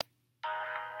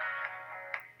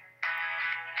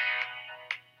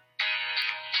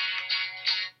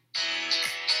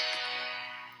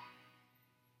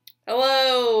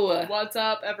What's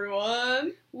up,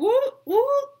 everyone? Woo, woo.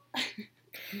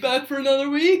 Back for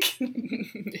another week.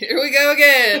 Here we go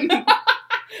again.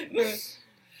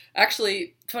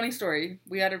 Actually, funny story.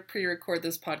 We had to pre-record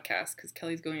this podcast because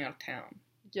Kelly's going out of town.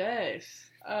 Yes.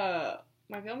 My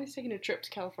family's taking a trip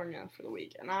to California for the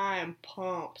week, and I am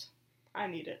pumped. I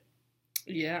need it.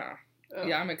 Yeah. Oh.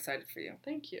 Yeah, I'm excited for you.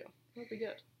 Thank you. That'll be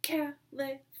good.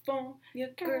 California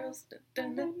girls.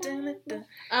 Dun, dun, dun, dun, dun.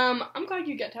 I'm glad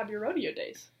you get to have your rodeo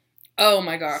days. Oh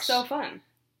my gosh. So fun.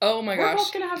 Oh my gosh. We're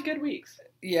both gonna have good weeks.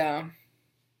 Yeah.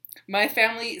 My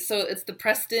family, so it's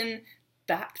the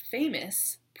that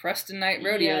famous Preston Night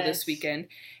Rodeo this weekend.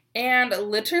 And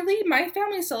literally, my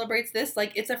family celebrates this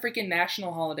like it's a freaking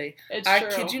national holiday. I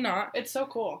kid you not. It's so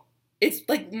cool. It's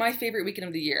like my favorite weekend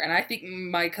of the year. And I think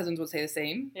my cousins would say the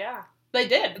same. Yeah. They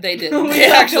did. They did.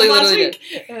 They actually literally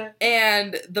did.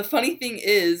 And the funny thing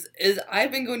is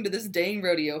I've been going to this dang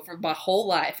rodeo for my whole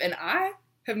life. And I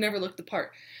have never looked the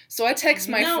part. So I text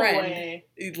my friend.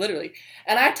 Literally.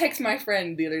 And I text my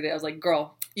friend the other day. I was like,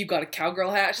 girl, you got a cowgirl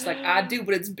hat? She's like, I do,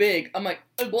 but it's big. I'm like,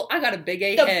 well, I got a big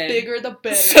A head. The bigger, the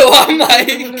better. So I'm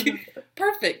like,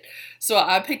 perfect. So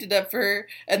I picked it up for her.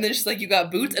 And then she's like, you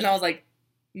got boots? And I was like,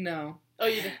 no. Oh,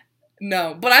 you did?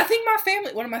 No. But I think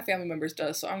one of my family members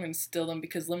does. So I'm going to steal them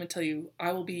because let me tell you,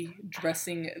 I will be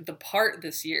dressing the part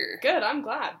this year. Good. I'm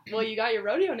glad. Well, you got your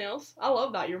rodeo nails. I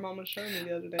love that. Your mom was showing me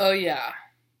the other day. Oh, yeah.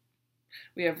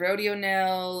 We have rodeo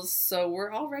nails, so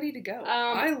we're all ready to go.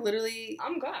 I'm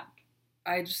glad.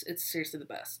 It's seriously the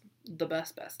best. The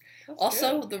best. That's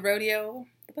also, good. the rodeo,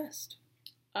 the best.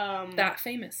 That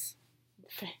famous.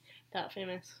 That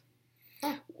famous.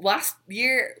 Huh. Last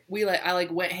year, I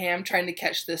went ham trying to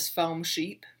catch this foam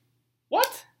sheep.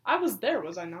 What? I was there,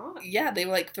 was I not? Yeah, they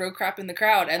would throw crap in the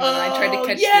crowd, and then I tried to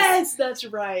catch yes, that's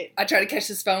right. I tried to catch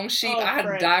this foam sheep. I had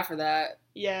to die for that.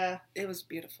 Yeah. It was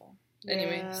beautiful.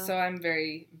 Anyway, so I'm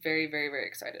very, very, very, very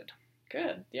excited.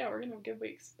 Good. Yeah, we're going to have good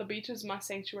weeks. The beach is my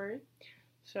sanctuary,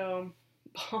 so I'm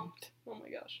pumped. Oh my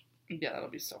gosh. Yeah, that'll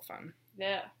be so fun.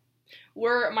 Yeah.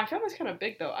 My family's kind of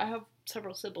big, though. I have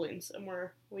several siblings, and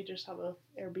we just have a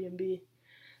Airbnb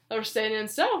that we're staying in,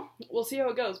 so we'll see how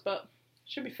it goes, but it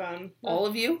should be fun. All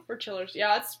of you? We're chillers.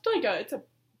 Yeah, it's a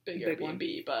big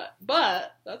Airbnb,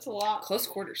 but that's a lot. Close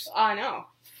quarters. I know.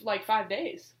 Like 5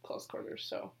 days, close quarters,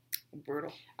 so.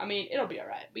 Brutal. I mean, it'll be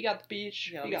alright. We got the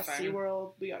beach, we got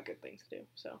SeaWorld, we got good things to do,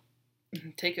 so.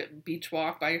 Take a beach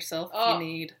walk by yourself if you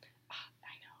need.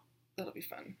 I know. That'll be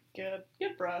fun. Good.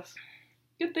 Good for us.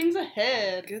 Good things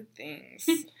ahead. Good things.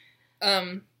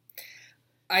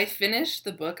 I finished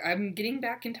the book. I'm getting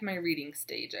back into my reading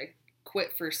stage. I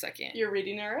quit for a second. Your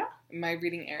reading era? My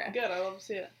reading era. Good, I love to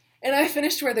see it. And I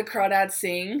finished Where the Crawdads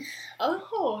Sing.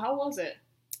 Oh, how was it?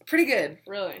 Pretty good.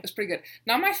 Really? It's pretty good.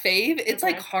 Not my fave. It's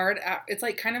hard. It's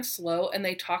kind of slow, and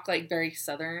they talk very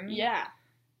Southern. Yeah.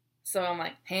 So I'm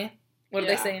like, hey, what are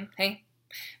they saying? Hey.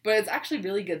 But it's actually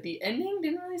really good. The ending,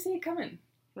 didn't really see it coming.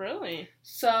 Really?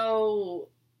 So,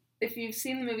 if you've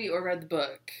seen the movie or read the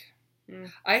book,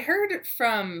 I heard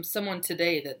from someone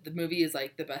today that the movie is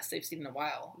the best they've seen in a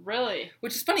while. Really?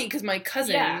 Which is funny because my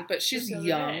cousin, but she's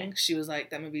young, she was like,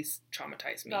 that movie's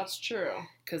traumatized me. That's true.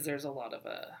 Because there's a lot of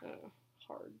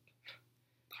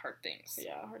hard things.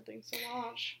 Yeah, hard things to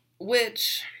watch.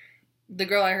 Which, the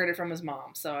girl I heard it from is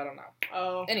mom, so I don't know.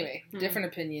 Oh. Anyway, different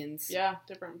opinions. Yeah,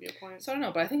 different viewpoints. So I don't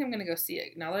know, but I think I'm going to go see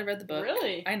it. Now that I read the book.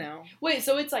 Really? I know. Wait,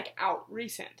 so it's out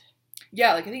recent?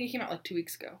 Yeah, I think it came out 2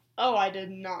 weeks ago. Oh, I did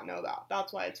not know that.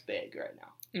 That's why it's big right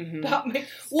now. Mm-hmm. That makes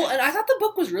sense. Well, and I thought the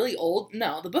book was really old.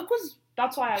 No, the book was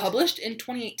published in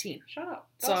 2018. Shut up.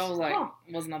 So I was like,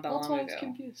 it was not that long ago. That's why I was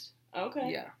confused.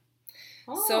 Okay. Yeah.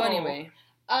 Oh. So anyway.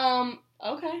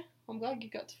 Okay. I'm glad you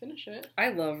got to finish it. I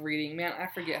love reading. Man, I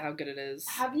forget how good it is.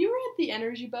 Have you read The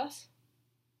Energy Bus?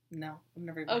 No, I've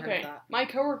never even heard of that. My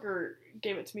coworker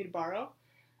gave it to me to borrow.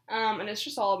 And it's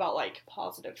just all about,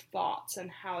 positive thoughts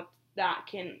and how that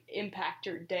can impact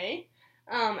your day.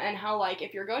 And how,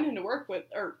 if you're going into work with,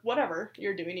 or whatever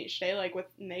you're doing each day, with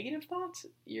negative thoughts,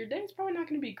 your day's probably not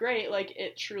going to be great.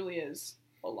 It truly is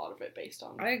a lot of it based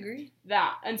on I agree.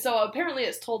 That. And so apparently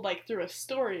it's told, through a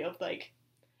story of,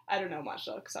 I don't know much,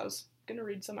 though, because I was going to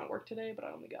read some at work today, but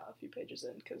I only got a few pages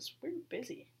in, because we were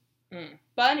busy.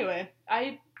 But anyway,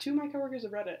 2 of my coworkers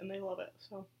have read it, and they love it,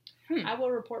 so I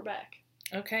will report back.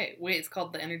 Okay. Wait, it's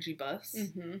called The Energy Bus?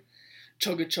 Mm-hmm.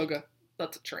 Chugga chugga.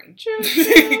 That's a train.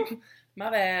 Choo-choo.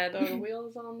 My bad. The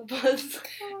wheels on the bus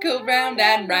go round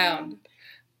and round.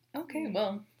 Okay,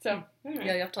 well. So, anyway.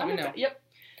 Yeah, you have to let me know. Yep.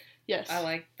 Yes. I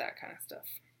like that kind of stuff.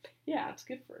 Yeah, it's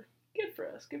good for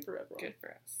us. Good for everyone. Good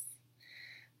for us.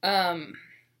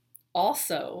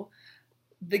 Also,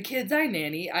 the kids I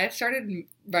nanny, I've started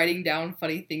writing down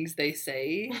funny things they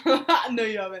say. No,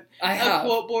 you haven't. I have. A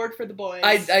quote board for the boys.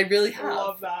 I really have. I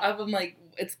love that. I'm like,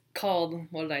 it's called,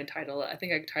 what did I title it? I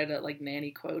think I titled it, like,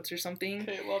 Nanny Quotes or something.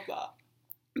 Okay, love that.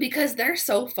 Because they're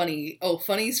so funny. Oh,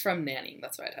 funnies from nannying.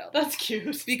 That's what I titled it. That's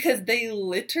cute. Because they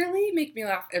literally make me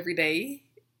laugh every day.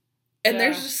 And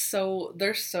they're just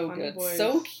they're so funny good. Boys.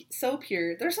 So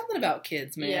pure. There's something about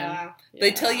kids, man. Yeah.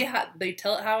 They tell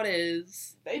it how it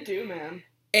is. They do, man.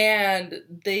 And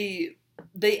they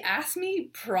ask me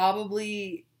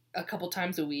probably a couple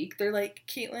times a week. They're like,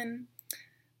 Caitlin,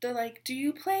 do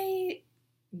you play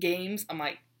games? I'm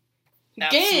like,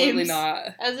 absolutely games?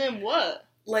 Not. As in what?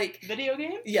 Like video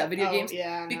games? Yeah, video games.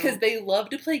 Yeah. Because they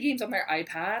love to play games on their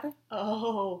iPad.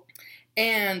 Oh.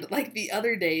 And, like, the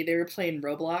other day, they were playing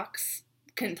Roblox.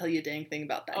 Couldn't tell you a dang thing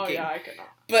about that game. Oh, yeah, I could not.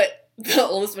 But the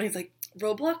oldest one, he's like,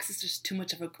 Roblox is just too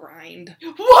much of a grind.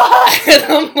 What? And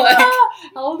I'm like...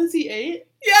 How old is he, 8?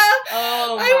 Yeah.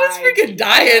 Oh, I was freaking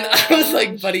dying. I was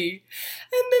like, buddy.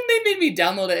 And then they made me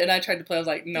download it, and I tried to play. I was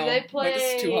like, no. Do they play...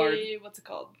 this is too hard. What's it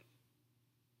called?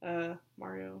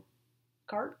 Mario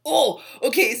Kart? Oh,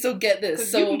 okay, so get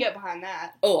this. Because you can get behind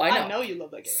that. Oh, I know. I know you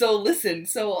love that game. So listen,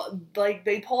 like,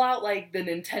 they pull out, like, the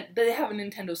they have a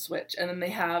Nintendo Switch, and then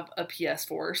they have a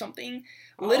PS4 or something.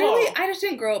 Literally, I just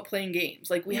didn't grow up playing games.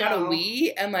 Like, we had a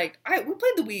Wii, and, like, we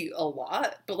played the Wii a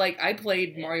lot, but, like, I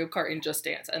played Mario Kart and Just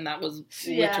Dance, and that was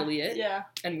literally it. Yeah.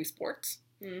 And Wii Sports.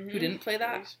 Mm-hmm. Who didn't play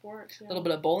that? Wii Sports, yeah. A little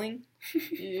bit of bowling.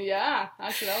 Yeah,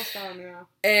 actually, that was fun, yeah.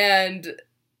 And...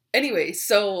 anyway,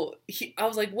 so I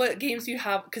was like, what games do you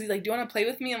have? Because he's like, do you want to play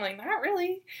with me? I'm like, not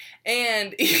really.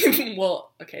 And,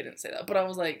 well, okay, I didn't say that. But I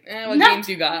was like, what games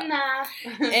you got? Nah.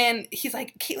 And he's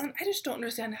like, Caitlin, I just don't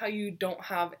understand how you don't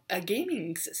have a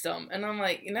gaming system. And I'm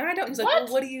like, no, I don't. He's like, well,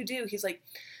 what do you do? He's like,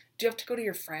 do you have to go to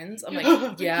your friends? I'm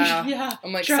like, yeah. Yeah.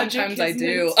 I'm like, sometimes I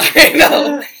do. I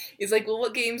know. He's like, well,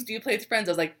 what games do you play with friends?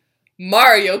 I was like,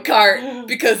 Mario Kart.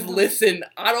 Because, listen,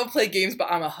 I don't play games,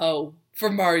 but I'm a hoe for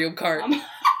Mario Kart.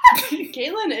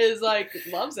 Caitlin is, like,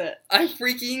 loves it. I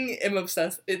freaking am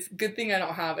obsessed. It's a good thing I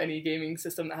don't have any gaming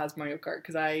system that has Mario Kart,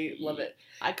 because I love it.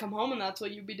 I'd come home and that's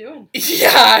what you'd be doing.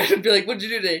 Yeah, I'd be like, what'd you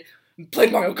do today?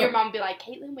 Played Mario Kart. Your mom would be like,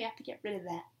 Caitlin, we have to get rid of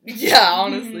that. Yeah,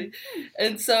 honestly.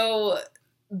 And so,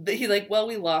 he's like, well,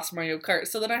 we lost Mario Kart.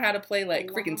 So then I had to play, like,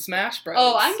 freaking Smash Bros.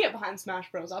 Oh, I can get behind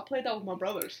Smash Bros. I played that with my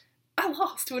brothers. I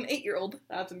lost to an 8-year-old.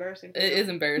 That's embarrassing. It is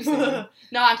embarrassing. No,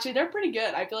 actually, they're pretty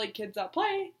good. I feel like kids that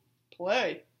play.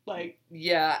 Like,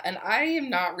 yeah, and I am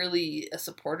not really a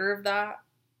supporter of that.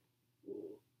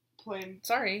 Playing.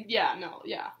 Sorry. Yeah, no,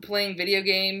 yeah. Playing video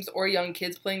games or young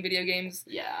kids playing video games.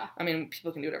 Yeah. I mean,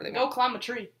 people can do whatever they want. Go climb a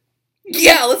tree.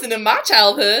 Yeah, listen to my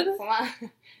childhood.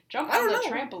 Jump on the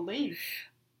trampoline.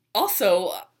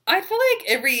 Also, I feel like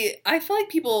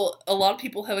a lot of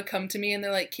people have come to me and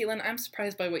they're like, Caitlin, I'm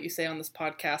surprised by what you say on this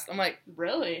podcast. I'm like,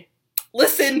 really?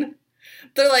 Listen.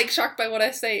 They're like shocked by what I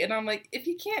say, and I'm like, if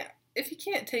you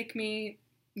can't take me,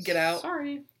 get out.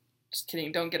 Sorry. Just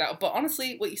kidding, don't get out. But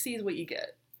honestly, what you see is what you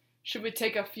get. Should we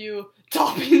take a few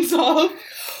toppings off?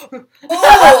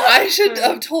 Oh, I should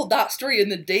have told that story in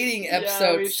the dating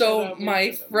episode. Yeah, so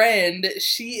my friend,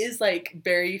 she is like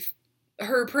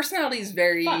her personality is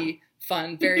very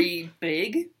fun, very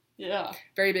big. Yeah.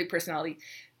 Very big personality.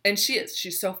 And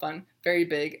she's so fun, very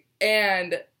big.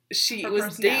 And she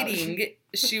was dating,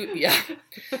 she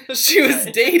was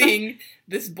dating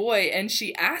this boy, and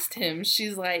she asked him,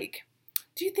 she's like,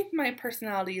 do you think my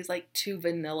personality is, like, too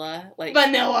vanilla? Like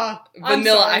vanilla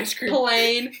ice cream.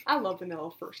 Plain. I love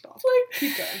vanilla, first off. Like,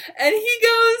 keep going. And he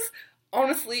goes,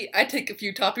 honestly, I take a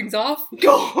few toppings off.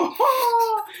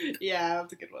 Yeah,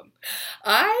 that's a good one.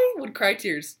 I would cry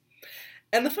tears.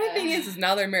 And the funny thing is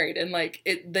now they're married, and, like,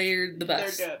 they're the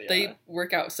best. They're good, yeah. They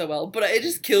work out so well. But it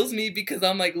just kills me because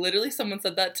I'm like, literally someone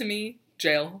said that to me,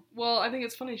 jail. Well, I think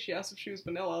it's funny she asked if she was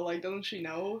vanilla. Like, doesn't she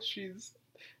know she's...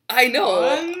 I know.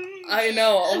 Fun? I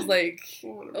know. I was like,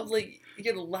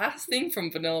 you're the last thing from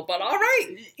vanilla, but all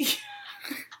right.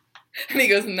 And he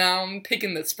goes, now I'm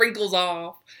taking the sprinkles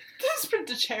off.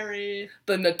 The cherry.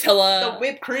 The Nutella. The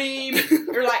whipped cream.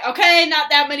 You're like, okay, not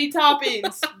that many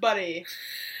toppings, buddy.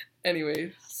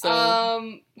 Anyway,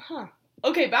 so.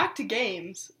 Okay, back to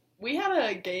games. We had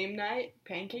a game night,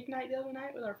 pancake night the other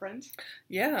night with our friends.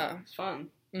 Yeah. It's fun.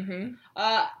 Mm-hmm.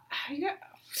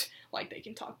 Like, they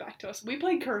can talk back to us. We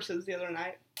played Curses the other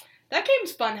night. That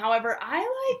game's fun. However, I,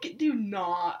 do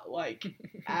not like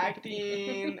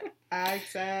acting,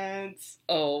 accents.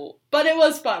 Oh. But it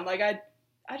was fun. Like, I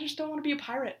just don't want to be a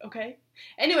pirate, okay?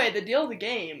 Anyway, the deal of the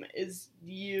game is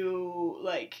you,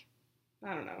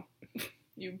 I don't know.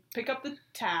 You pick up the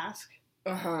task.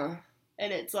 Uh-huh.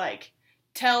 And it's,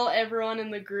 tell everyone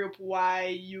in the group why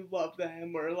you love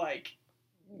them, or like,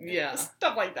 yeah,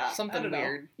 stuff like that. Something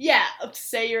weird. Yeah,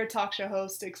 say you're a talk show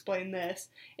host to explain this,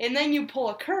 and then you pull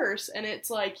a curse, and it's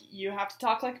like you have to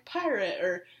talk like a pirate,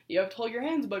 or you have to hold your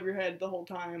hands above your head the whole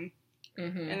time,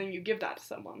 and then you give that to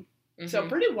someone. So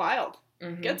pretty wild.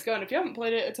 Gets going. If you haven't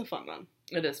played it, it's a fun one.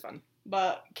 It is fun.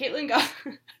 But Caitlin got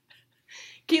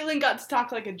to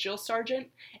talk like a Jill Sargent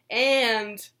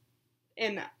and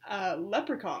in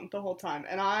Leprechaun the whole time,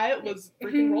 and I was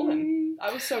freaking rolling.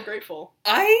 I was so grateful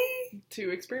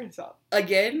to experience that.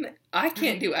 Again, I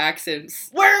can't do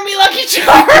accents. Wear me Lucky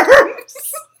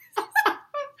Charms!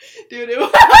 Dude, it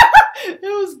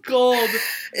was gold.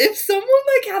 If someone,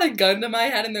 like, had a gun to my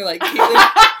head and they're like,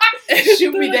 Caitlin,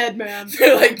 shoot me dead, man.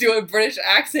 They're like, do a British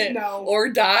accent or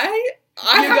die,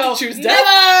 I have to choose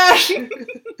death.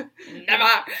 Never.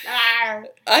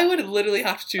 I would literally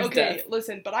have to choose death. Okay,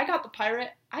 listen, but I got the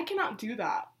pirate. I cannot do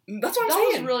that. That's what I'm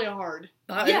saying. That was really hard.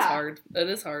 That is hard. That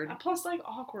is hard. Plus, like,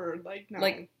 awkward. Like, no.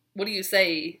 Like, what do you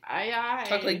say? I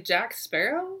talk like Jack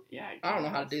Sparrow? Yeah. I don't know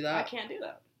how to do that. I can't do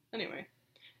that. Anyway,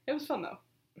 it was fun, though.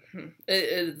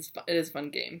 It is a fun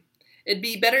game. It'd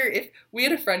be better if we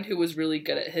had a friend who was really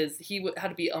good at his. He had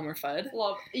to be Elmer Fudd.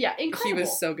 Yeah, incredible. He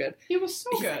was so good. He's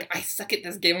good. Like, I suck at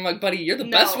this game. I'm like, buddy, you're the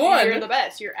best one. You're the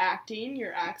best. Your acting,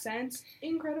 your accents,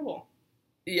 incredible.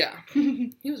 Yeah,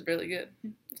 he was really good.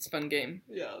 It's a fun game.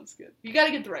 Yeah, it's good. You got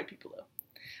to get the right people though.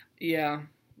 Yeah.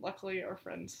 Luckily, our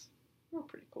friends were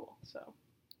pretty cool. So.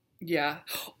 Yeah.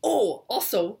 Oh,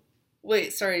 also,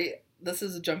 wait. Sorry, this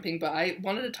is jumping, but I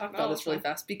wanted to talk about this really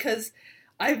fast because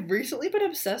I've recently been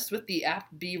obsessed with the app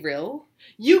Be Real.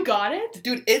 You got it?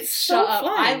 Dude, it's so fun.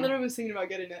 I literally was thinking about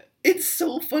getting it. It's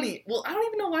so funny. Well, I don't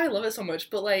even know why I love it so much,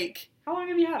 but like... How long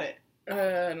have you had it?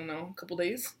 I don't know, a couple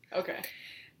days. Okay.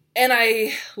 And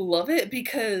I love it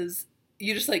because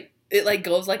you just like... It like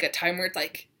goes like a timer. It's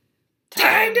like,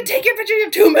 time to take your picture, you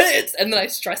have 2 minutes! And then I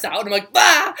stress out and I'm like,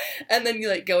 bah! And then you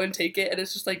like go and take it and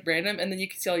it's just like random and then you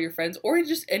can see all your friends or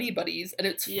just anybody's and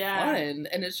it's fun.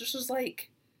 And it's just like...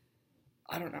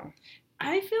 I don't know.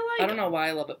 I feel like... I don't know why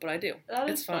I love it, but I do.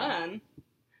 It's fun.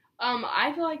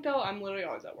 I feel like, though, I'm literally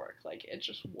always at work. Like, it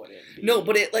just wouldn't be... No,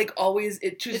 but it, like, always...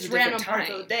 It chooses a different time. It's random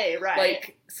parts of the day, right.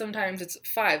 Like, sometimes it's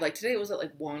 5. Like, today it was at,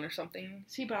 like, 1 or something.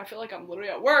 See, but I feel like I'm literally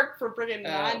at work from friggin'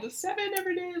 9 to 7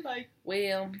 every day. Like...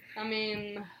 Well... I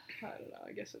mean... I don't know.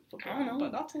 I guess it's... I don't know.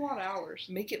 But that's a lot of hours.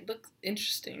 Make it look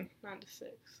interesting. 9 to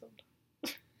 6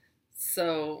 sometimes.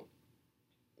 So...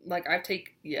 Like,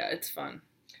 yeah, it's fun.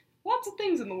 Lots of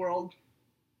things in the world.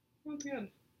 That's good.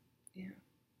 Yeah.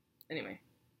 Anyway.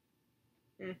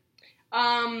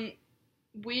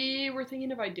 We were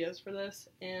thinking of ideas for this,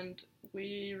 and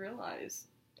we realized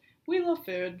we love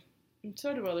food, and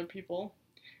so do other people.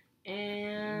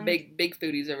 And big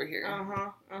foodies over here.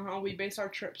 We base our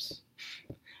trips,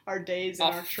 our days,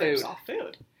 and our trips off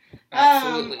food.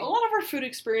 Absolutely. A lot of our food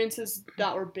experiences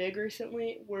that were big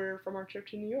recently were from our trip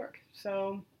to New York.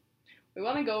 So we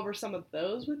want to go over some of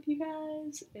those with you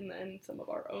guys, and then some of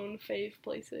our own fave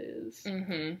places.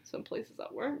 Some places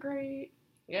that weren't great.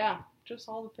 Yeah, just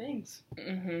all the things.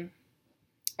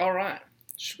 All right.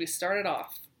 Should we start it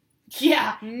off?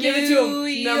 Yeah, give it to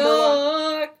him.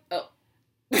 Number 1. Oh.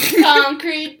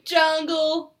 Concrete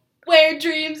jungle where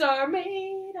dreams are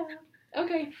made of.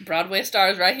 Okay. Broadway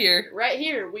stars right here. Right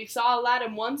here. We saw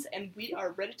Aladdin once, and we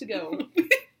are ready to go.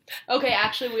 Okay,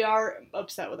 actually, we are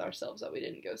upset with ourselves that we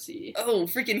didn't go see. Oh,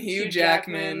 freaking Hugh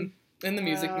Jackman and the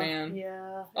Music Man.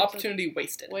 Yeah. Opportunity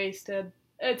wasted.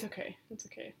 It's okay. It's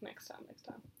okay. Next time.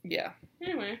 Yeah.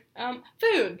 Anyway,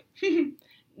 food.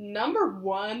 Number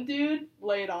 1, dude,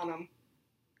 lay it on them.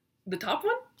 The top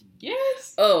one?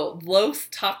 Yes. Oh, Los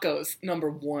Tacos, number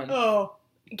 1. Oh,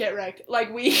 get wrecked.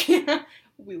 Like, we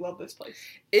love this place.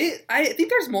 I think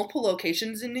there's multiple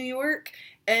locations in New York,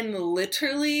 and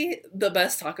literally the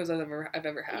best tacos I've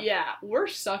ever had. Yeah, we're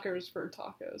suckers for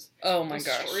tacos. Oh my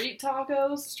gosh. Street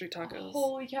tacos.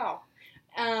 Holy cow.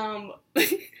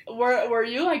 Were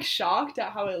you like shocked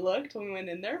at how it looked when we went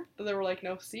in there? That there were like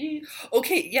no seats.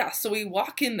 Okay, yeah. So we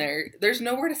walk in there. There's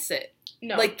nowhere to sit.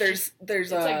 No, like there's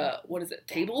like, what is it?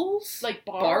 Tables? Like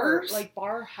bars? Like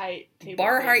bar height tables.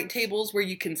 Bar height tables where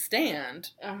you can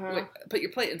stand. Like, put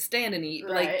your plate and stand and eat.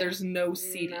 Right. Like there's no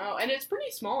seating. No, and it's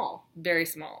pretty small. Very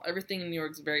small. Everything in New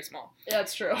York is very small. Yeah,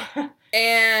 that's true.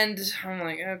 And I'm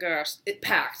like, oh gosh, it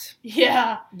packed.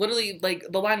 Yeah. Literally, like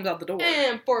the line was out the door.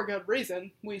 And for a good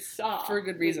reason, we saw. For a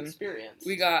good reason. Experience.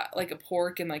 We got like a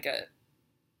pork and like a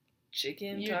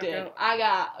chicken. You taco. did. I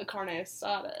got a carne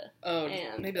asada. Oh,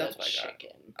 and maybe that's what I got.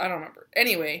 Chicken. I don't remember.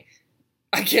 Anyway,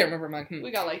 I can't remember my.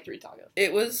 We got like 3 tacos.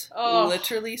 It was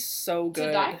literally so good.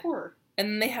 To die for. And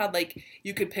then they had, like,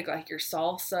 you could pick, like, your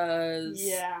salsas.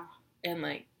 Yeah. And,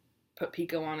 like, put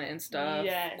pico on it and stuff.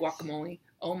 Yes. Guacamole.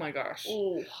 Oh, my gosh.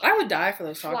 Ooh. I would die for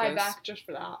those tacos. Fly back just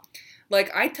for that.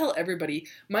 Like, I tell everybody,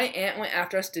 my aunt went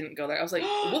after us, didn't go there. I was like,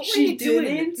 what were She you doing?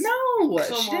 didn't? No,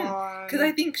 Come she didn't. on. Because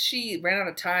I think she ran out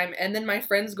of time, and then my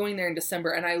friend's going there in December,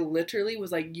 and I literally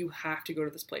was like, you have to go to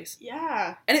this place.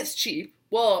 Yeah. And it's cheap.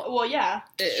 Well, yeah.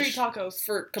 Street tacos.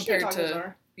 Compared Street tacos to,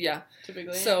 are, yeah.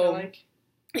 typically. So, like.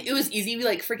 It was easy. We,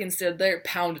 like, freaking stood there,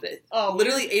 pounded it. Oh.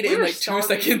 Literally ate it in, like, 2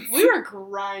 seconds. We were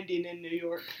grinding in New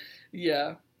York.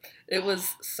 Yeah. It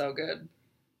was so good.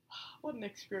 What an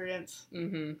experience.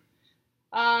 Mm-hmm.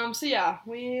 So yeah,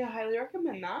 we highly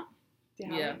recommend that. If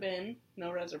you haven't been,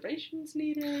 no reservations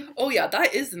needed. Oh yeah,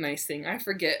 that is the nice thing. I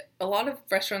forget. A lot of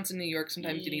restaurants in New York,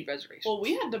 sometimes you need reservations. Well,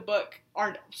 we had to book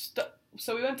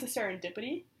so we went to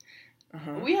Serendipity.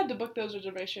 Uh-huh. We had to book those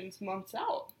reservations months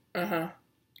out. Uh-huh.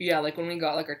 Yeah, like when we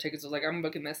got like our tickets, I was like, I'm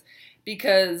booking this.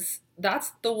 Because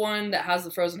that's the one that has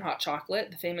the frozen hot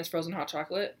chocolate, the famous frozen hot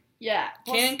chocolate. Yeah.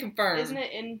 Can confirm. Isn't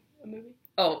it in a movie?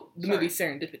 Oh, the movie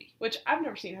Serendipity. Which I've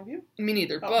never seen, have you? Me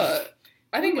neither, but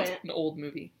I think it's an old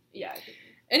movie. Yeah, I think.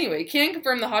 Anyway, can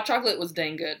confirm the hot chocolate was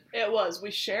dang good. It was.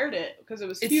 We shared it because it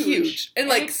was huge. It's huge. And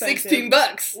like expensive.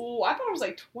 $16. Oh, I thought it was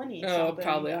like 20 Oh, something.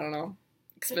 probably. I don't know.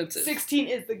 Expensive. 16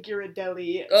 is the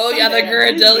Ghirardelli. Oh, yeah, the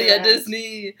Ghirardelli at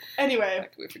Disney. Anyway. How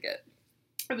could we forget?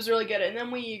 It was really good. And then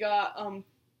we got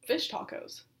fish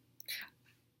tacos.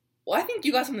 Well, I think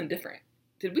you got something different.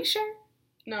 Did we share?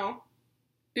 No.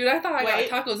 Dude, I thought I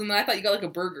got tacos, and then I thought you got like a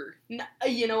burger. No,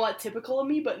 you know what? Typical of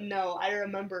me, but no, I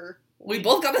remember. We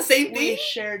both got the same thing? We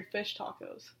shared fish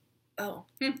tacos. Oh.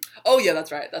 Oh, yeah,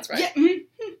 that's right. That's right. Yeah.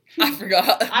 I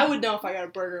forgot. I would know if I got a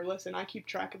burger. Listen, I keep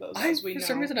track of those as we know. For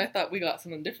some reason, I thought we got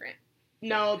something different.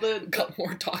 No, got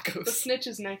more tacos. The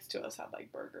snitches next to us had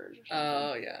like burgers or something.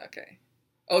 Oh, yeah, okay.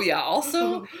 Oh, yeah,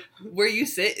 also, where you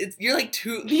sit, you're like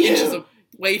 2 inches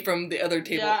away from the other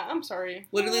table. Yeah, I'm sorry.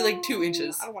 Literally like 2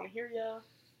 inches. I don't want to hear ya.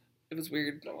 It was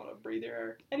weird. I don't want to breathe your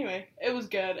air. Anyway, it was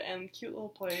good and cute little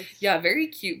place. Yeah, very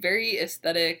cute, very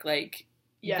aesthetic. Like,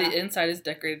 the inside is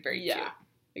decorated very cute.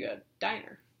 Like a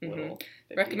diner. Mm-hmm.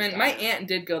 Recommend. My aunt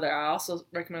did go there. I also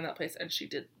recommend that place, and she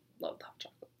did love the hot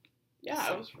chocolate.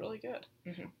 Yeah, it was really good.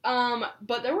 Mm-hmm.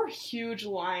 But there were huge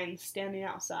lines standing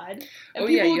outside, and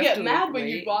people would get mad when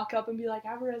you'd walk up and be like, "I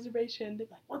have a reservation." They'd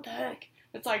be like, "What the heck?"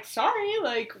 It's like, sorry,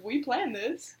 like we planned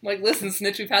this. I'm like, listen,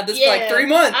 snitch, we've had this for like 3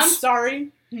 months. I'm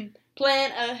sorry.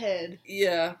 Plan ahead.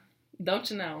 Yeah, don't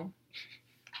you know?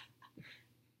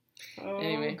 Oh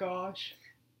anyway. Gosh.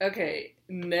 Okay,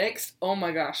 next. Oh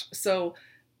my gosh. So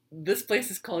this place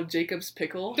is called Jacob's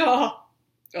Pickle.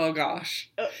 Oh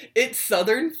gosh. It's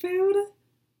Southern food.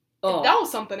 Oh. That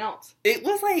was something else. It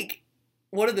was like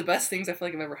one of the best things I feel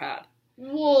like I've ever had.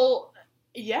 Well,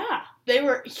 yeah. They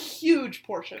were huge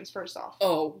portions, first off.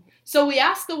 Oh. So we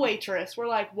asked the waitress, we're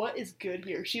like, what is good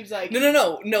here? She was like...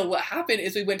 No. What happened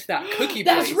is we went to that cookie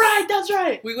place. That's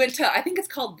right. We went to, I think it's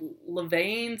called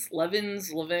Levain.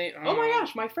 Oh my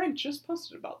gosh, my friend just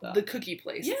posted about that. The cookie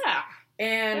place. Yeah.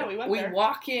 And we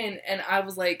walk in, and I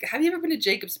was like, have you ever been to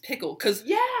Jacob's Pickle? Because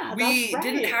we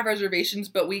didn't have reservations,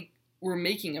 but we were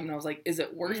making them. And I was like, is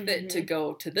it worth it to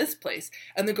go to this place?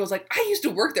 And the girl's like, I used to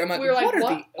work there. I'm like, what are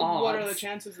the odds? What are the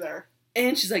chances there?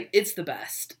 And she's like, it's the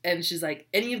best. And she's like,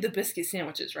 any of the biscuit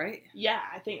sandwiches, right? Yeah,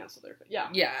 I think that's what they're... Yeah.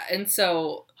 Yeah, and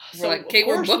so we're like, okay,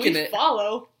 we're booking it.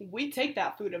 We take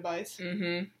that food advice.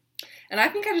 Mm-hmm. And I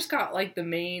think I just got, like, the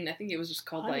main... I think it was just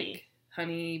called, like...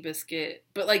 honey biscuit,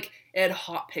 but like it had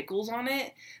hot pickles on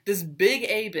it. This big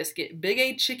A biscuit, big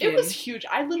A chicken. It was huge.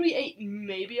 I literally ate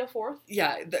maybe a fourth.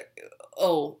 Yeah.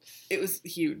 It was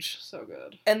huge. So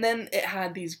good. And then it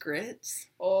had these grits.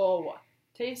 Oh,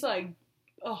 tastes like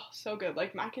so good,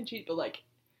 like mac and cheese, but like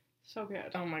so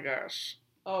good. Oh my gosh.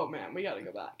 Oh man, we gotta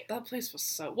go back. That place was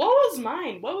so good. What was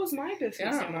mine? What was my biscuit?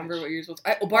 I don't remember what yours was.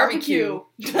 Barbecue.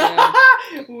 Barbecue. Yeah.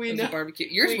 We know. Barbecue.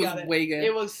 Yours was way good.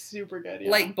 It was super good.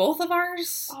 Yeah. Like both of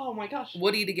ours. Oh my gosh.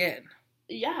 Would eat again.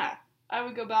 Yeah, I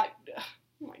would go back.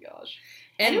 Oh my gosh.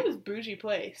 And it was bougie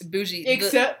place. Bougie.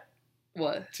 Except.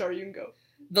 What? Sorry, you can go.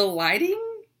 The lighting.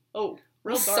 Oh,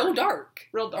 real dark. So dark.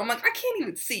 Real dark. I'm like, I can't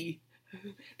even see.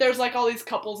 There's like all these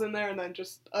couples in there, and then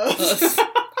just us.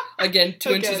 Again,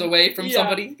 2 inches away from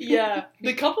somebody. Yeah.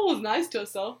 The couple was nice to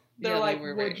us, though. They're like,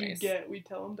 what'd you nice. get? We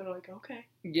tell them. They're like, okay.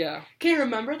 Yeah. Okay,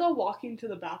 remember, though, walking to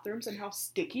the bathrooms and how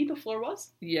sticky the floor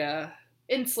was? Yeah.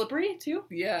 And slippery, too?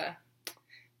 Yeah.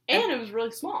 And it was really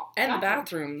small. And the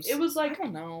bathrooms. It was like... I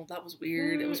don't know. That was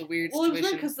weird. It was a weird situation. Well, it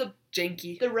was weird because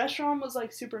janky. The restaurant was,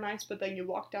 like, super nice, but then you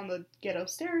walk down the ghetto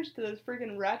stairs to the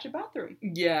freaking ratchet bathroom.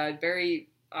 Yeah, very...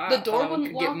 The door I wouldn't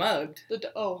could get lock. mugged.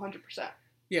 100%.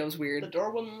 Yeah, it was weird. The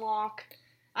door wouldn't lock.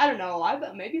 I don't know. I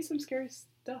bet maybe some scary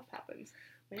stuff happens.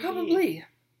 Maybe Probably.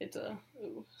 It's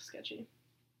sketchy.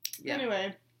 Yeah.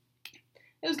 Anyway,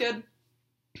 it was good.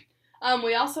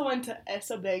 We also went to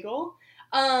Essa Bagel.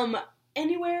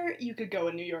 Anywhere you could go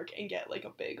in New York and get like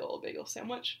a bagel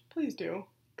sandwich, please do.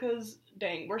 Cause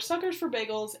dang, we're suckers for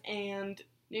bagels, and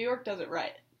New York does it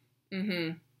right.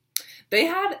 Mm-hmm. They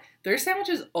had their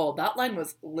sandwiches. Oh, that line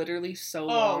was literally so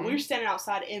long. Oh, we were standing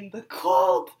outside in the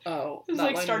cold. Oh, it was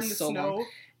like starting to snow. Long.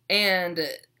 And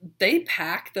they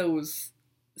pack those,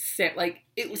 like,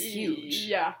 it was huge.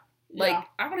 Yeah. Like,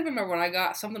 I don't even remember when I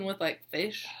got something with, like,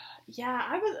 fish.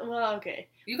 Yeah, okay.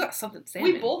 You got something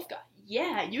salmon. We both got,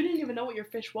 you didn't even know what your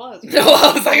fish was. No,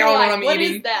 I was like, I don't know what I'm eating. What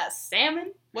is that,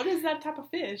 salmon? What is that type of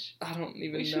fish? I don't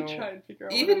even know. We should try and figure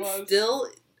out even what it was. Still,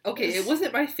 okay, it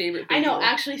wasn't my favorite bagel. I know,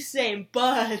 actually same,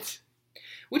 but...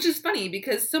 Which is funny,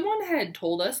 because someone had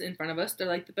told us in front of us, they're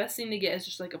like, the best thing to get is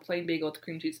just, like, a plain bagel with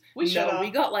cream cheese. We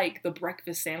got, like, the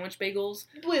breakfast sandwich bagels.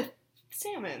 With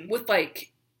salmon. With,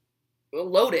 like,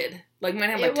 loaded. Like,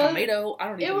 mine had, like, tomato. I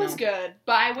don't even know. It was good,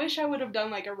 but I wish I would have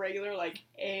done, like, a regular, like,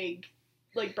 egg,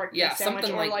 like, breakfast sandwich.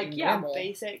 Or, like normal.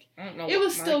 Basic. I don't know. It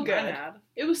was still good.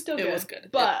 It was still good. It was good.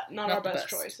 But not our best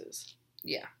choices.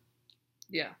 Yeah.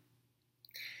 Yeah.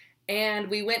 And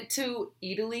we went to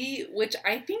Italy, which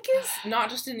I think is not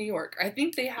just in New York. I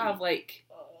think they have, like,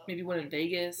 maybe one in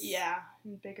Vegas. Yeah,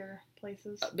 in bigger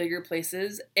places. Bigger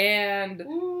places. And...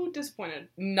 Ooh, disappointed.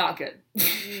 Not good.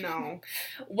 No.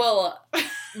 Well,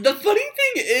 the funny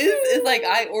thing is, like,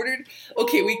 I ordered...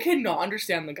 Okay, we could not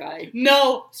understand the guy.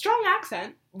 No. Strong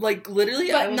accent. Like,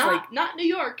 literally, but I was like... Not New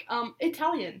York.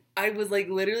 Italian. I was like,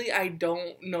 literally, I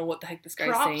don't know what the heck this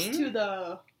guy's saying. To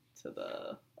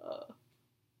the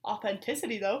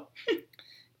authenticity, though.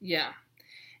 Yeah.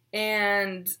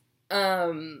 And,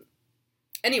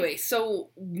 anyway,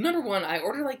 so, number one, I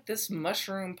ordered, like, this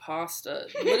mushroom pasta.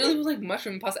 Literally, it was, like,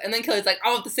 mushroom pasta. And then Kelly's like,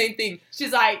 I want the same thing.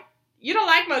 She's like, you don't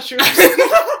like mushrooms.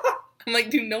 I'm like,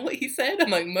 do you know what he said?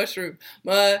 I'm like, mushroom.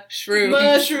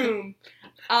 Mushroom.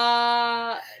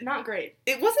 Not great.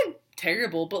 It wasn't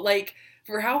terrible, but, like,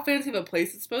 for how fancy of a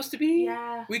place it's supposed to be,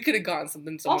 yeah, we could have gotten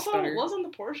something so much better. Also,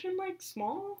 wasn't the portion, like,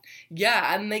 small?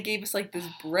 Yeah, and they gave us, like, this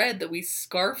bread that we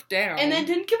scarfed down. And then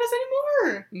didn't give us any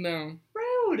more. No.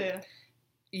 Rude.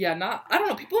 Yeah, I don't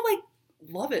know, people, like,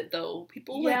 love it, though.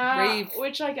 People, like, rave.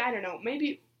 Which, like, I don't know,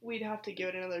 maybe we'd have to give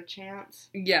it another chance.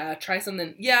 Yeah, try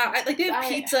something. Yeah, they had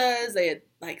pizzas, they had,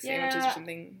 like, sandwiches or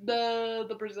something.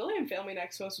 The Brazilian family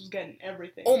next to us was getting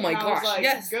everything. Oh my gosh, like,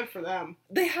 yes. Good for them.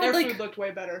 They had, Their like, food looked way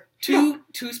better. Two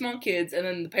small kids, and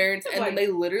then the parents, and then they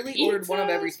literally ordered one of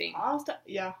everything. Pasta,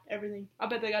 yeah, everything. I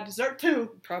bet they got dessert,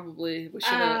 too. Probably. We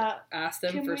should have asked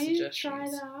them for suggestions. Can we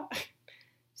try that?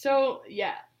 So,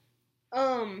 yeah.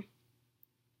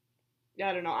 Yeah,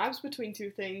 I don't know. I was between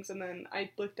two things, and then I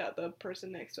looked at the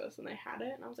person next to us, and they had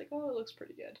it, and I was like, oh, it looks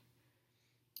pretty good.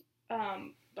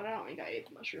 But I don't think I ate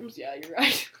the mushrooms. Yeah, you're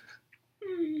right.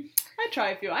 I try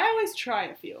a few. I always try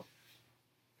a few.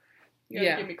 You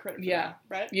gotta give me credit for that,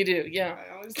 right? You do, yeah.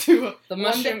 I always do. The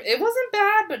mushroom, it wasn't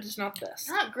bad, but just not the best.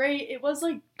 Not great. It was,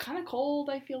 like, kind of cold,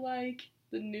 I feel like.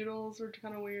 The noodles were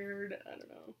kind of weird. I don't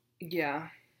know. Yeah.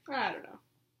 I don't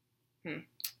know.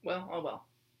 Well, oh well.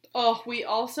 Oh, we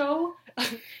also,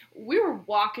 we were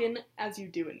walking, as you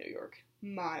do in New York,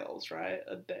 miles, right,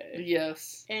 a day.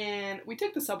 Yes. And we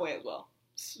took the subway as well.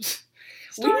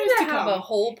 We need to have a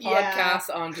whole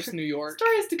podcast on just New York.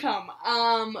 Stories to come.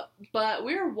 But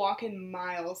we were walking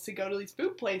miles to go to these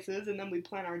food places, and then we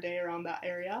plan our day around that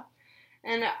area.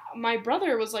 And my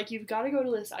brother was like, you've got to go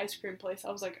to this ice cream place.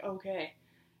 I was like, okay.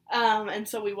 And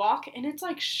so we walk, and it's,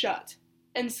 like, shut.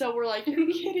 And so we're like, you're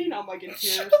kidding? I'm like in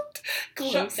tears.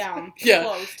 Shut down. Yeah.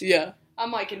 Closed. Yeah. I'm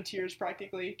like in tears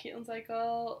practically. Caitlin's like,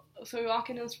 oh. So we walk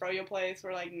into this froyo place.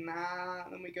 We're like, nah.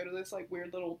 And then we go to this like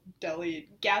weird little deli,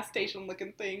 gas station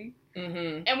looking thing.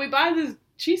 Mm-hmm. And we buy this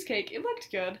cheesecake. It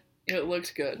looked good. It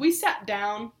looked good. We sat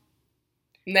down.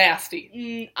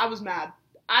 Nasty. I was mad.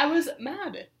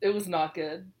 It was not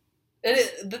good.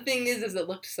 The thing is it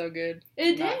looked so good.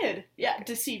 It did. Yeah,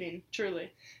 deceiving,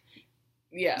 truly.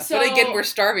 Yeah, so, but again, we're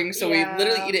starving, so we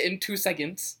literally eat it in 2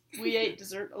 seconds. We ate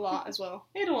dessert a lot as well.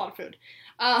 Ate a lot of food.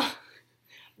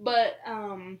 But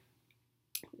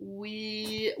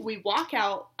we walk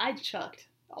out. I chucked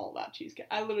all that cheesecake.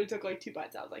 I literally took like 2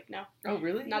 bites. I was like, no. Oh,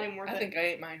 really? Not even worth it. I think I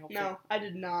ate mine. Hopefully. No, I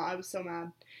did not. I was so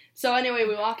mad. So anyway,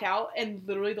 we walk out, and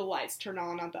literally the lights turn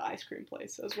on at the ice cream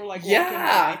place as we're like walking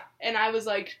by. And I was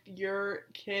like, you're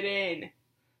kidding.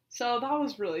 So that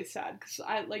was really sad, because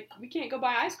we can't go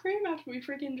buy ice cream after we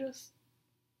freaking just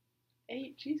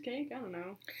ate cheesecake. I don't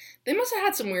know. They must have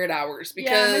had some weird hours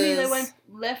because... Yeah, maybe they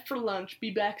left for lunch.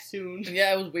 Be back soon.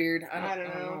 Yeah, it was weird. I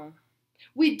don't know.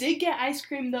 We did get ice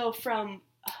cream, though, from...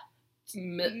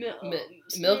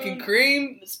 milk and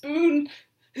cream? Spoon.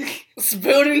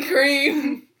 Spoon and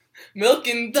cream. Milk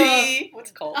and tea.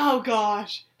 What's it called? Oh,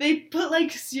 gosh. They put,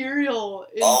 like, cereal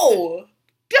in... Oh!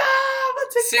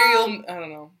 What's it cereal, called? I don't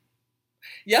know.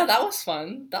 Yeah, that was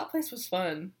fun. That place was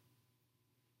fun.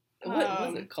 What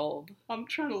was it called? I'm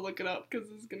trying to look it up because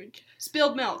it's gonna...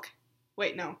 Spilled milk.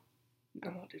 Wait, no.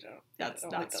 No, do that.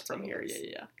 That's from here.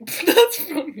 Yeah. That's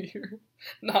from here.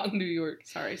 Not New York.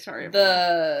 Sorry.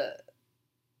 The...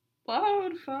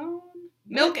 Loud phone.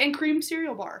 Milk and cream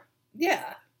cereal bar.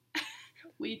 Yeah.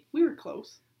 We were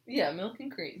close. Yeah, milk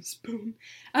and cream. Spoon.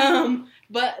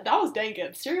 But that was dang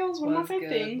good. Cereal is one of my favorite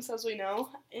things, as we know.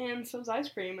 And so is ice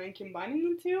cream. And combining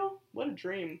the two, what a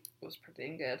dream. It was pretty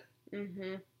dang good.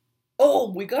 Mm-hmm.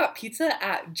 Oh, we got pizza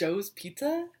at Joe's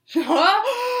Pizza.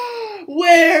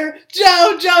 Where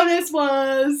Joe Jonas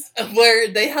was. Where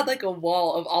they had, like, a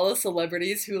wall of all the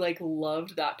celebrities who, like,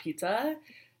 loved that pizza.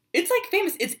 It's, like,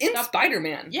 famous. It's in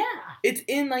Spider-Man. Yeah. It's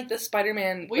in, like, the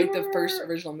Spider-Man, the first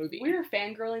original movie. We were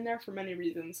fangirling there for many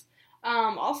reasons.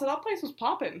 Also, that place was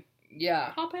popping.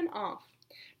 Yeah. Popping off.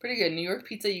 Pretty good. New York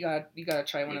pizza, you gotta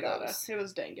try one of those. It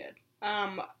was dang good.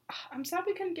 I'm sad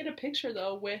we couldn't get a picture,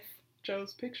 though, with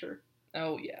Joe's picture.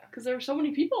 Oh, yeah. Because there were so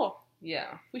many people.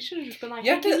 Yeah. We should have just been like,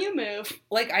 can you move?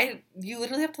 Like, you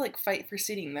literally have to, like, fight for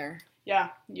seating there. Yeah,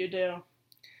 you do.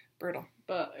 Brutal.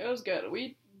 But it was good.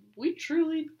 We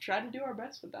truly tried to do our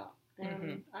best with that.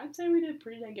 And I'd say we did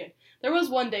pretty dang good. There was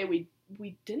one day we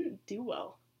didn't do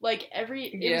well. Like, it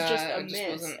was just a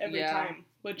miss every time.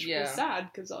 Which was sad,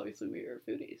 because obviously we were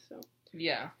foodies, so.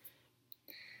 Yeah.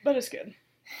 But it's good.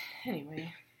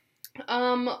 Anyway.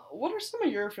 What are some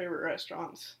of your favorite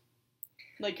restaurants?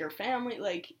 Like, your family,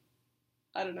 like,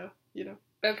 I don't know, you know?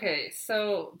 Okay,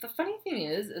 so the funny thing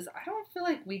is I don't feel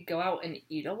like we go out and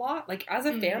eat a lot. Like, as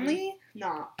a family,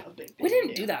 not a big thing. We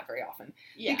didn't do that very often.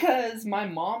 Yeah. Because my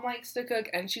mom likes to cook,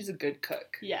 and she's a good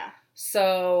cook. Yeah.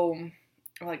 So,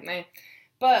 I'm like, nah.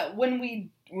 But when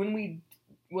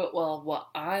what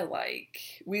I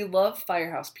like, we love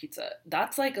Firehouse Pizza.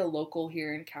 That's, like, a local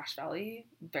here in Cache Valley.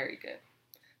 Very good.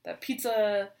 That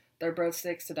pizza... Their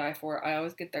breadsticks to die for. I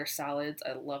always get their salads.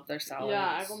 I love their salads. Yeah,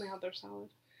 I've only had their salad.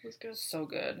 It was good. So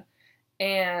good.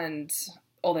 And,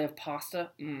 they have pasta.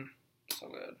 So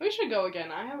good. We should go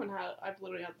again. I've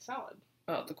literally had the salad.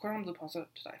 Oh, the cordon bleu pasta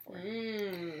to die for.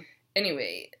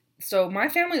 Anyway, so my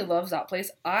family loves that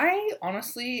place. I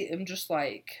honestly am just,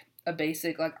 like, a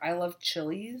basic, like, I love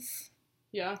Chili's.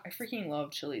 Yeah. I freaking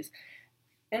love Chili's.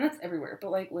 And that's everywhere.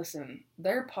 But, like, listen,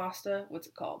 their pasta, what's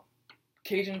it called?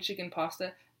 Cajun chicken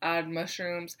pasta. Add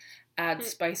mushrooms, add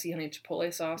spicy honey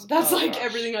chipotle sauce. That's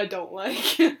everything I don't like.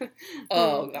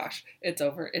 Oh gosh, it's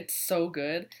over. It's so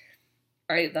good.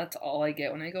 Alright, that's all I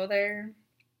get when I go there.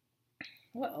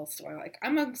 What else do I like?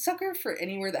 I'm a sucker for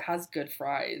anywhere that has good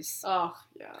fries. Oh,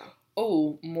 yeah.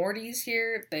 Oh, Morty's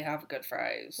here, they have good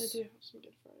fries. They do have some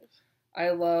good fries.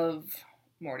 I love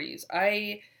Morty's.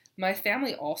 My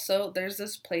family also, there's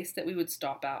this place that we would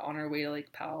stop at on our way to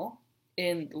Lake Powell.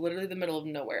 In literally the middle of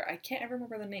nowhere. I can't ever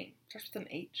remember the name. It starts with an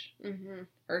H. Mm-hmm.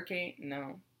 Hurricane?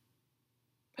 No.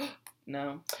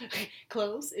 No.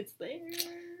 Close. It's there.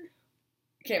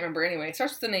 Can't remember. Anyway, it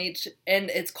starts with an H, and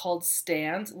it's called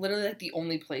Stan's. Literally, like, the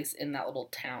only place in that little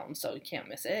town, so you can't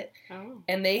miss it. Oh.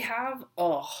 And they have,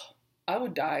 I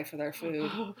would die for their food.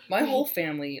 My whole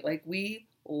family, like, we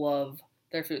love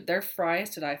their food. Their fries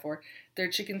to die for. Their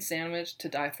chicken sandwich to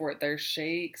die for. Their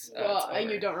shakes. And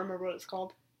you don't remember what it's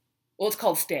called? Well, it's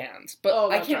called Stan's, but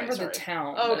I can't remember the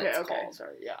town. Oh, okay, called.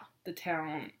 Sorry, yeah. The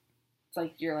town, it's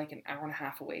like you're like an hour and a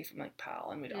half away from like Powell,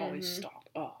 and we'd always stop.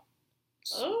 Oh,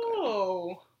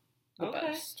 so good. The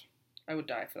best. I would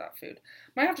die for that food.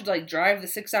 Might have to like drive the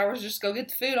 6 hours just to go get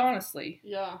the food, honestly.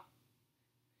 Yeah.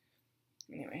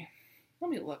 Anyway, let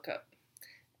me look up.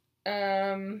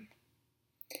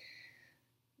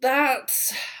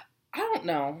 That's, I don't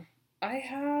know.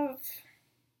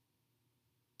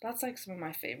 That's, like, some of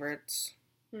my favorites.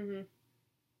 Mm-hmm.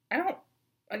 I don't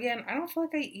feel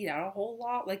like I eat out a whole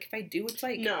lot. Like, if I do, it's,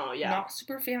 like, not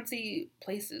super fancy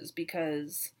places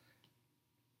because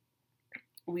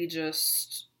we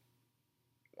just,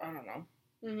 I don't know.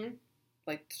 Mm-hmm.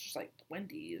 Like, it's just, like,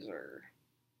 Wendy's or,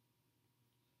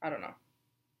 I don't know.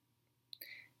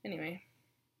 Anyway.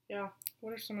 Yeah.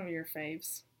 What are some of your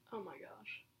faves? Oh, my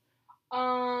gosh.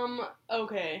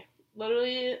 Okay.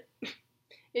 Literally,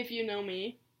 if you know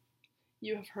me,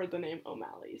 you have heard the name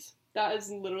O'Malley's. That is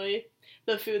literally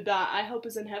the food that I hope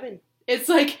is in heaven. It's,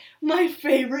 like, my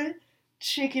favorite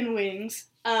chicken wings.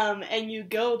 And you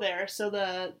go there. So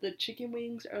the chicken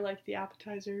wings are like the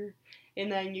appetizer.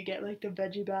 And then you get like the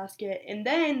veggie basket. And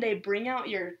then they bring out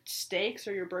your steaks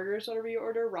or your burgers, whatever you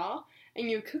order, raw. And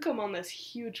you cook them on this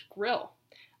huge grill.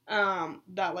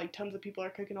 That like tons of people are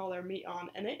cooking all their meat on.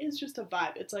 And it is just a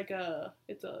vibe. It's a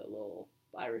little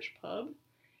Irish pub.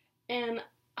 And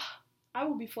I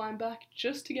will be flying back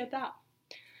just to get that.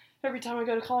 Every time I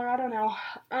go to Colorado now.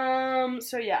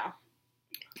 So yeah.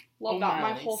 Love that.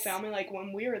 Nice. My whole family, like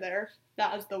when we were there,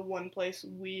 that is the one place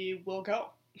we will go.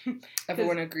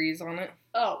 Everyone agrees on it?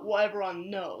 Oh, well,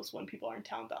 everyone knows when people are in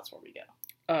town, that's where we go.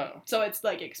 Oh. So it's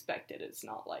like expected. It's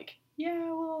not like, yeah,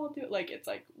 well, I'll do it. Like, it's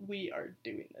like, we are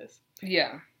doing this.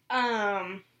 Yeah.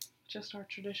 Just our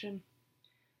tradition.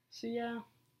 So yeah.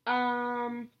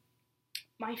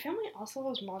 My family also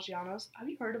loves Maggiano's. Have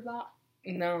you heard of that?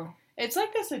 No. It's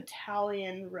like this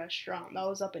Italian restaurant that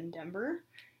was up in Denver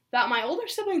that my older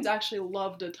siblings actually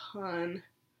loved a ton.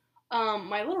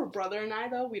 My little brother and I,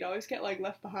 though, we'd always get, like,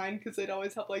 left behind because they'd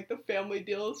always have, like, the family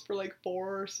deals for, like,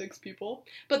 4 or 6 people.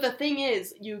 But the thing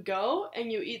is, you go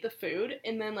and you eat the food,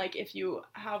 and then, like, if you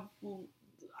have,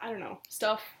 I don't know,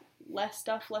 less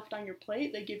stuff left on your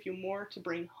plate, they give you more to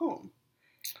bring home.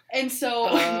 And so,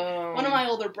 one of my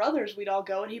older brothers, we'd all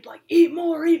go, and he'd be like, eat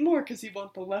more, because he'd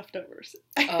want the leftovers.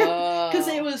 Because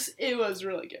it was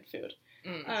really good food.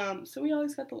 So we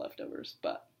always got the leftovers,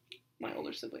 but my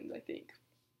older siblings, I think,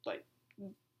 like,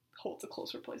 holds a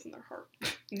closer place in their heart.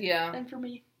 Yeah. Than for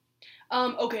me.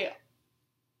 Okay.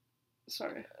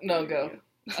 Sorry. No, go.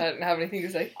 I didn't have anything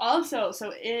to say. Also,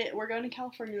 we're going to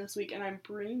California this week, and I'm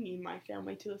bringing my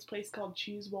family to this place called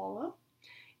Cheesewalla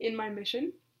in my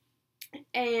mission.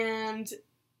 And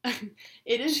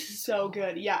it is so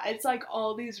good. Yeah, it's like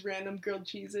all these random grilled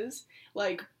cheeses,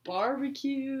 like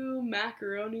barbecue,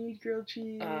 macaroni grilled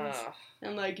cheese,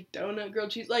 and like donut grilled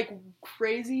cheese, like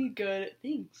crazy good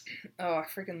things. Oh, I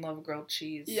freaking love grilled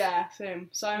cheese. Yeah, same.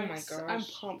 So I'm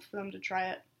pumped for them to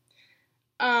try it.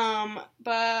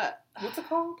 But what's it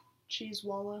called?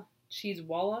 Cheesewalla.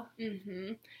 Cheesewalla?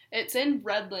 Mm-hmm. It's in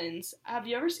Redlands. Have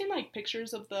you ever seen like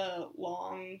pictures of the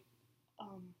long,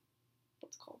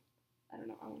 what's it called? I don't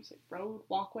know, I want to say road,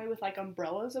 walkway with, like,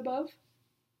 umbrellas above?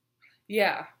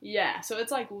 Yeah. Yeah, so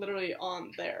it's, like, literally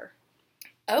on there.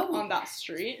 Oh. On that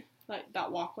street, like,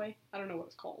 that walkway. I don't know what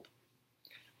it's called.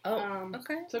 Oh,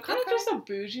 okay. So kind of just a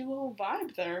bougie little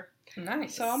vibe there.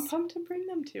 Nice. So I'm pumped to bring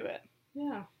them to it.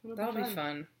 Yeah. That'll be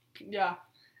fun. Yeah.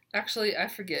 Actually, I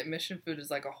forget, mission food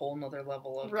is, like, a whole nother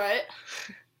level of... Right?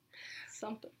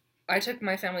 Something. I took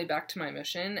my family back to my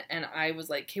mission, and I was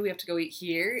like, okay, we have to go eat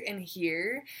here and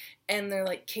here. And they're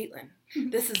like, Caitlin,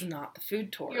 this is not the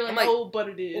food tour. You're like, oh, but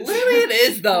it is. Literally it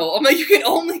is, though. I'm like, you can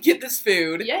only get this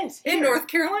food in North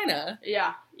Carolina.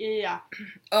 Yeah.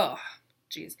 Oh,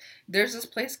 jeez. There's this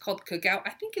place called Cookout.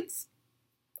 I think it's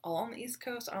all on the East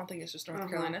Coast. I don't think it's just North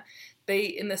Carolina.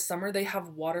 In the summer, they have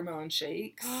watermelon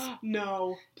shakes.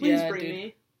 No. Please bring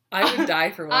me. I would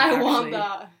die for one, I want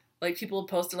that. Like, people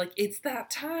posted, like, it's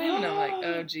that time. And I'm like,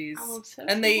 oh, jeez.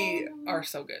 And they are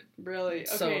so good. Really?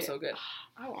 Okay. So good.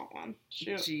 I want one.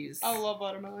 Shoot. Jeez. I love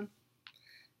watermelon.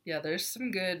 Yeah, there's some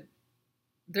good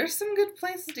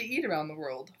places to eat around the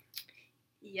world.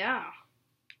 Yeah.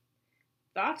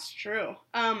 That's true.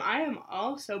 I'm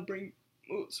also bringing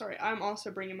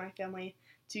my family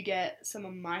to get some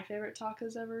of my favorite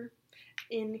tacos ever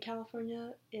in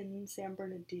California, in San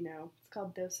Bernardino. It's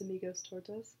called Dos Amigos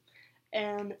Tortas.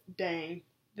 And dang,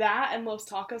 that and Los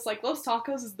Tacos, like Los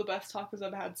Tacos is the best tacos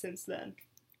I've had since then.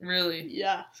 Really?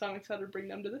 Yeah, so I'm excited to bring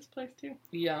them to this place too.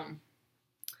 Yum.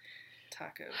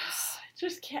 Tacos.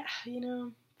 Just can't,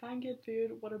 find good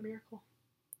food, what a miracle.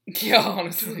 Yeah,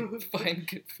 honestly, find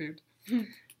good food.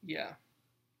 Yeah.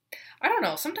 I don't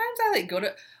know, sometimes I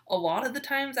a lot of the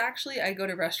times actually, I go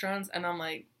to restaurants and I'm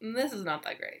like, this is not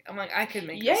that great. I'm like, I could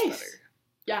make this better.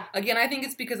 Yeah. Again, I think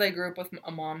it's because I grew up with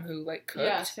a mom who, like, cooked.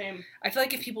 Yeah, same. I feel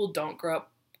like if people don't grow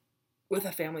up with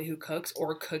a family who cooks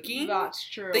or cooking... That's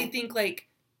true. They think, like,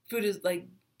 food is, like,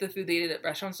 the food they eat at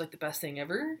restaurants is, like, the best thing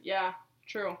ever. Yeah,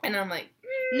 true. And I'm like...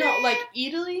 No, like,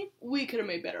 Italy, we could have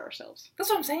made better ourselves. That's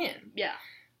what I'm saying. Yeah.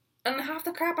 And half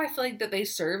the crap I feel like that they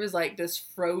serve is, like, this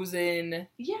frozen...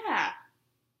 Yeah.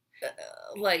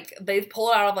 Like, they pull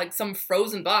it out of, like, some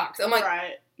frozen box. I'm like...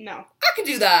 Right. No. I could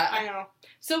do that. I know.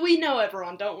 So we know,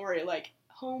 everyone, don't worry, like,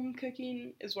 home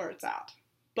cooking is where it's at.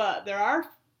 But there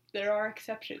are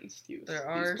exceptions to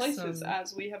these places,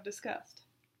 as we have discussed.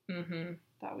 Mm-hmm.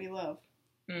 That we love.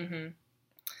 Mm-hmm.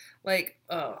 Like,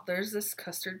 there's this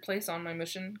custard place on my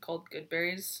mission called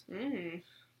Goodberries.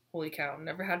 Holy cow,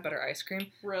 never had better ice cream.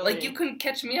 Really? Like, you couldn't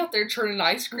catch me out there churning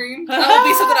ice cream. That would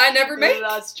be something I never make.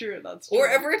 That's true. Or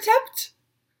ever attempt.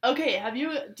 Okay,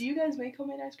 do you guys make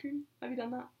homemade ice cream? Have you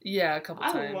done that? Yeah, a couple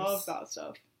times. I love that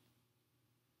stuff.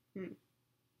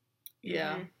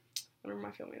 Yeah. Mm-hmm. Whenever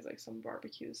my family has, like, summer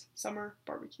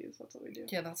barbecues, that's what we do.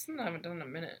 Yeah, that's something I haven't done in a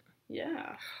minute.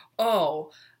 Yeah.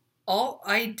 Oh,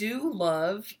 I do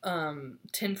love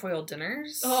tinfoil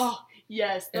dinners. Oh,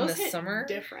 yes. Those in the hit summer.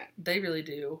 Different. They really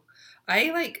do.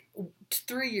 I, like,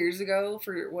 3 years ago,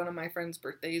 for one of my friend's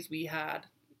birthdays, we had...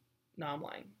 No, I'm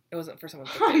lying. It wasn't for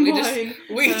someone's birthday.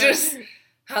 We just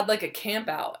had, like, a camp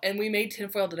out, and we made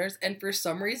tinfoil dinners, and for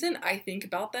some reason, I think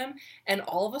about them, and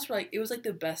all of us were like, it was, like,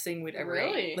 the best thing we'd ever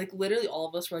ate. Like, literally all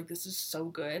of us were like, this is so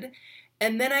good.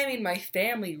 And then I made my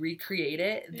family recreate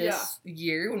it this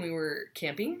year when we were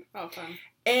camping. Oh, fun.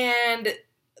 And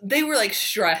they were, like,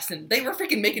 stressing. They were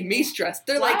freaking making me stressed.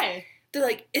 They're like,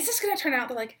 is this going to turn out?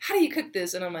 They're like, how do you cook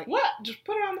this? And I'm like, what? Just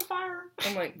put it on the fire.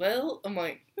 I'm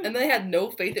like, and they had no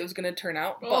faith it was going to turn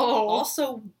out. But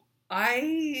also,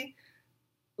 my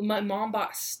mom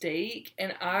bought steak,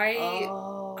 and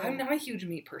I'm not a huge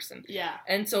meat person. Yeah.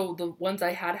 And so the ones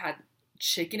I had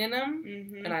chicken in them,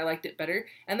 and I liked it better.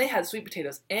 And they had sweet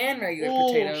potatoes and regular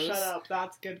potatoes. Shut up.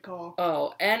 That's a good call.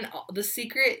 Oh, and the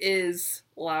secret is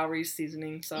Lowry's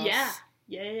seasoning sauce.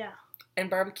 Yeah. And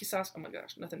barbecue sauce. Oh my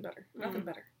gosh, nothing better. Nothing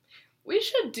better. We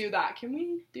should do that. Can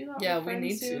we do that? Yeah, we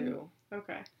need to.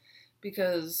 Okay.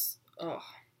 Because,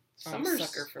 Summer's I'm a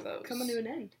sucker for those. Coming to an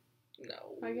end.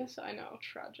 No. I guess I know.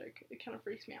 Tragic. It kind of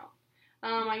freaks me out.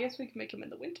 I guess we can make them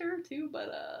in the winter too, but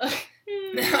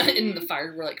in the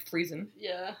fire, we're like freezing.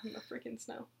 Yeah, in the freaking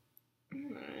snow.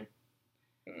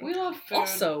 We love food.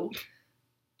 Also,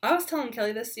 I was telling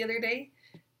Kelly this the other day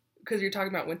because you're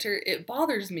talking about winter. It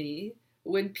bothers me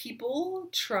when people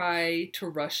try to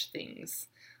rush things.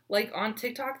 Like on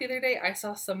TikTok the other day, I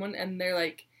saw someone and they're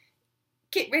like,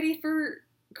 "Get ready for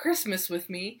Christmas with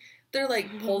me." They're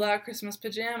like, pulled out Christmas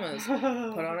pajamas, put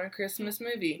on a Christmas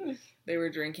movie. They were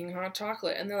drinking hot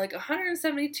chocolate, and they're like,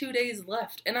 172 days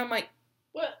left. And I'm like,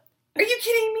 what? Are you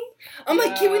kidding me? I'm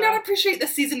like, can we not appreciate the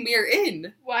season we are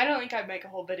in? Well, I don't think I'd make a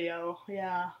whole video.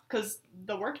 Yeah. Because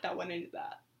the work that went into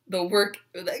that. The work,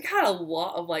 that got a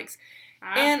lot of likes.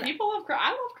 And people love, I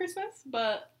love Christmas,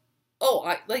 but...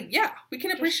 Oh, we can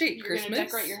appreciate Christmas. You're gonna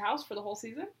decorate your house for the whole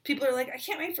season? People are like, I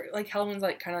can't wait for, like, Halloween's,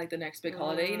 like, kind of like the next big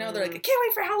holiday, you know? They're like, I can't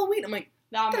wait for Halloween. I'm like,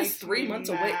 that's 3 months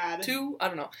away. 2? I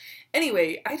don't know.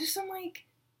 Anyway, I'm like,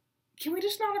 can we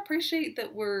just not appreciate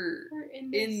that we're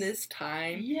in this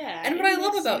time? Yeah. And what I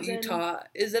love about Utah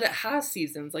is that it has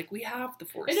seasons. Like, we have the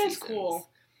 4 seasons. It is cool.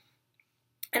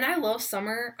 And I love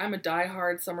summer. I'm a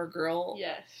diehard summer girl.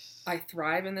 Yes. I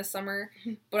thrive in the summer.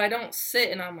 But I don't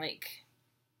sit and I'm like...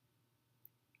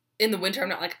 In the winter, I'm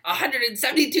not like,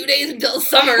 172 days until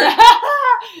summer.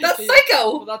 That's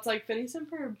psycho. Well, that's like Phineas and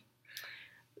Ferb.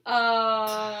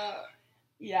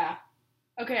 Yeah.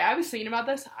 Okay, I was thinking about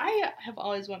this. I have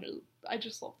always wanted, I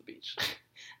just love the beach.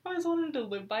 I always wanted to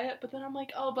live by it, but then I'm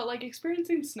like, but like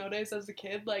experiencing snow days as a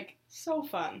kid, like, so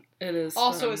fun. It is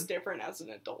also, fun. It's different as an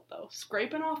adult, though.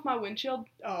 Scraping off my windshield,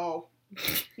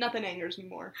 nothing angers me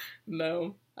more.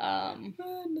 No.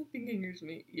 Nothing angers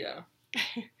me, yeah.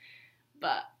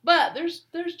 But there's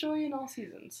joy in all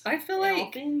seasons. I feel like... in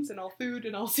all things, in all food,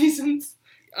 in all seasons.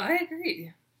 I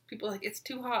agree. People are like, it's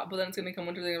too hot, but then it's going to come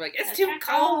winter, they're like, it's too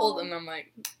cold. And I'm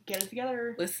like... Get it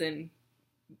together. Listen,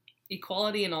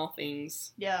 equality in all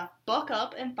things. Yeah, buck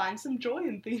up and find some joy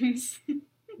in things.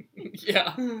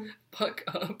 Yeah, buck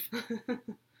up.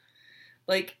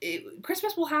 Like,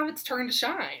 Christmas will have its turn to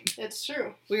shine. It's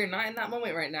true. We are not in that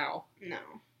moment right now. No,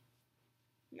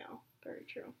 very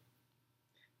true.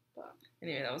 But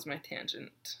anyway, that was my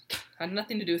tangent. Had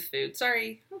nothing to do with food.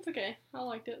 Sorry. That's okay. I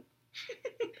liked it.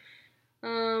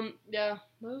 Yeah,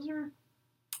 that's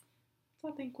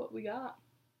I think what we got.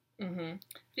 Mm-hmm.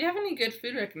 If you have any good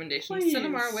food recommendations, send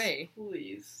them our way.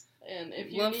 Please. And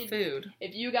if you love food.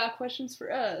 If you got questions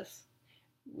for us,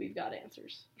 we've got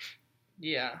answers.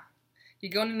 Yeah. You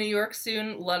going to New York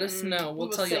soon? Let us know. We'll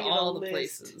tell you all the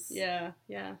places. Yeah.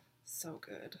 So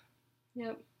good.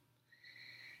 Yep.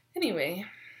 Anyway,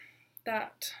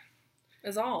 that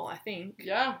is all, I think.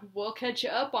 Yeah, we'll catch you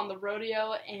up on the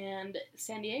rodeo and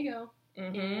San Diego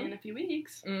in a few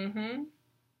weeks. Mm-hmm.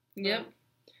 Yep.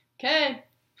 Okay.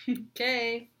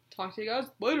 Okay. Talk to you guys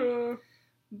later.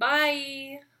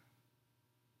 Bye.